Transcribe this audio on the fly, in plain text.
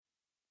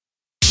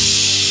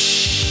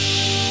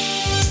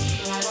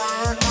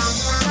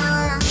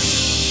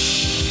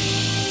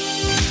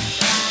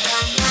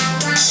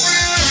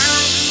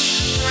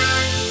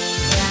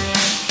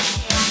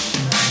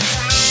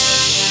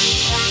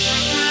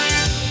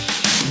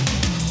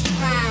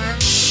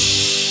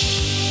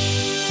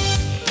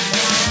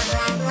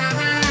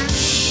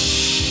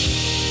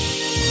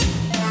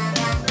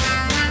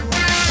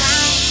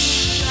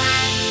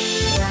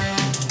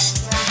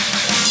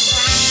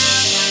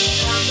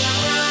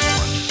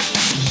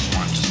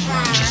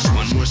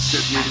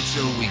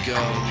until we go.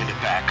 In the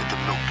back of the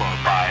milk bar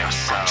by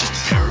ourselves. Just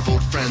a pair of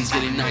old friends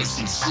getting nice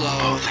and slow.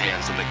 Both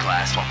hands on the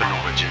glass, swapping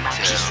origin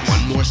tales. Just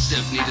one more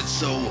sip needed,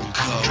 so we'll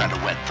cope. Try to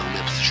wet the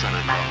lips, try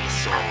to numb the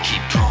soul.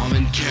 Keep calm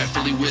and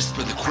carefully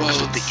whisper the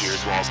quotes. With the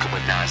ears walls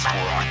coming knives for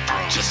our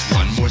throats. Just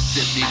one more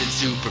sip needed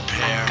to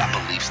prepare. Got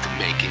beliefs to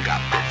make and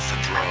got bits to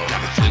throw.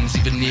 Got flames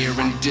even near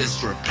in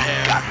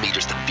disrepair. Got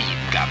meters to feed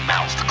and got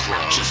mouths to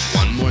close. Just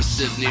one more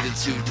sip needed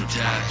to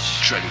detach.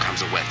 Treading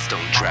crimes of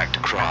whetstone dragged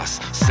across.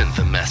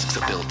 Synth-mesques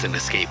a built-in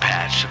escape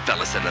hatch.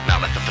 Fellas in the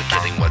mouth for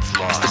forgetting what's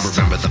lost. I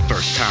still remember the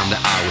first time that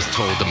I was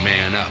told to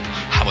man up.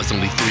 I was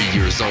only 3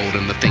 years old,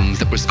 and the things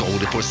that we're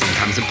scolded for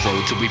sometimes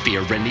implode till we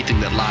fear anything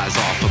that lies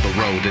off of the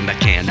road. And I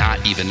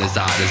cannot, even as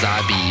odd as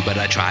I be,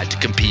 but I tried to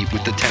compete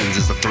with the tens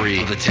as a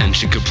three. The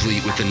tension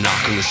complete with the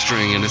knock on the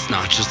string, and it's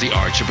not just the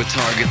arch of a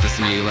target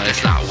that's me. Like,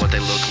 it's not what they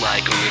look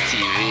like on the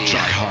TV.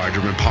 Try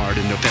harder and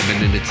pardon no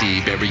femininity.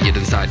 Bury it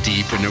inside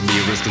deep where no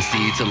mirrors can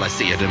see till I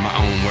see it in my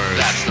own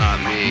words. That's not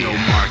me. No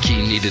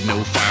marquee needed,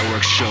 no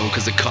fireworks show,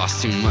 cause it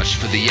costs too much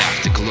for the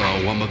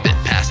afterglow. I'm a bit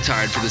past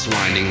tired for this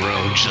winding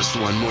road. Just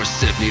one more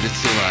sip needed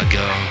till I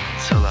go.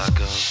 Till I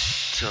go.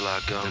 Till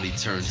I go. Then he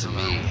turned to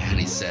me and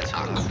he said,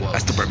 I quote, I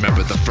still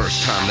remember the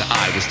first time that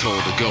I was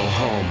told to go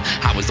home.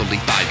 I was only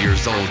 5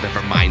 years old, never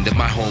mind that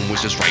my home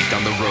was just right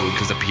down the road.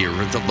 Cause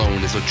appearance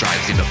alone is what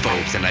drives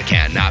xenophobes. And I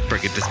cannot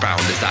forget this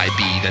proud as I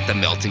be, that the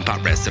melting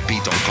pot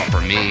recipe don't call for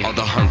me. All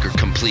the hunger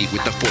complete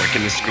with the fork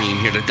and the scream,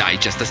 here to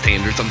digest the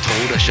standards I'm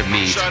told I should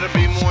meet. Try to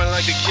be more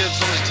like the kids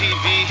on the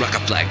TV. Rock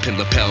a flag pin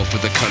lapel for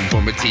the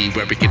conformity,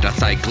 where we get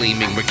outside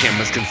gleaming, where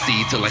cameras can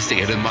see till I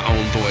say it in my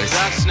own voice.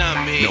 That's not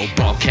me. No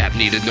ball cap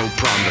needed, no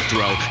prom to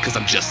throw, cause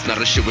I'm just not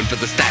a shoo-in for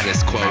the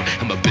status quo.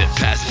 I'm a bit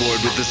past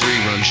bored with this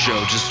rerun show.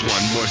 Just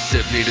one more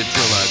sip needed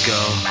till I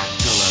go.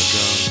 Till I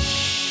go.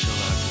 Till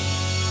I go.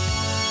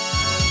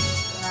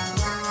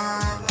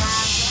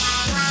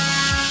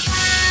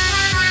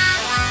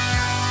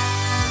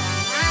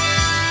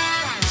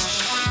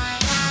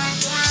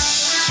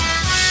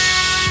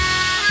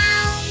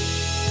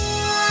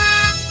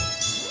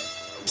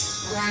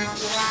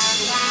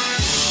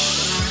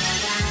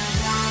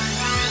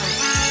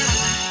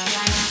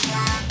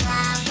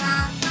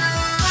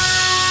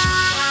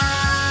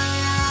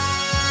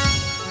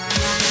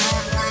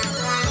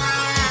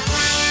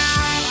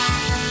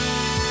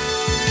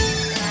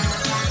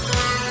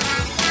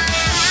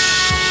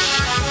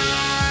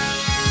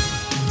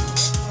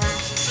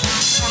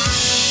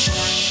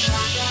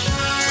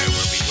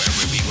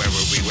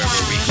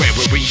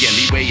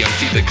 Anyway,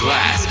 empty the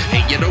glass.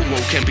 Ain't yet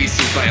awoke and be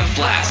soothed by a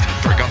flask.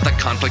 Forgot the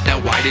conflict, now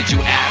why did you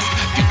ask?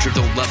 Future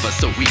don't love us,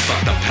 so we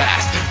fought the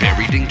past.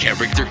 Buried in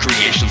character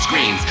creation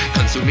screens,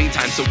 consuming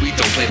time so we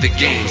don't play the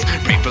games.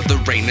 Pray for the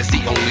rain, it's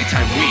the only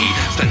time we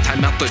spend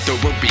time out the door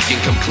where we can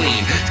come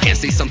clean. Can't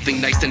say something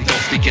nice and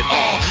don't speak at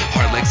all.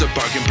 Our legs are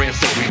bargain brand,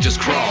 so we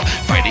just crawl.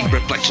 Fighting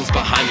reflections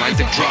behind lines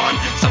they've drawn.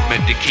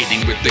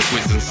 Self-medicating with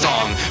liquids and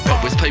song.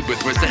 Poets play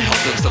with words to help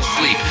themselves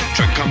sleep.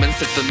 Drunk common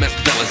sense, the mess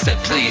Bella said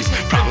please.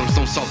 Problems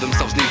don't solve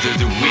themselves, neither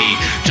do we.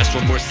 Just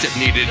one more sip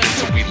needed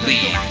until we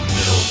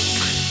leave.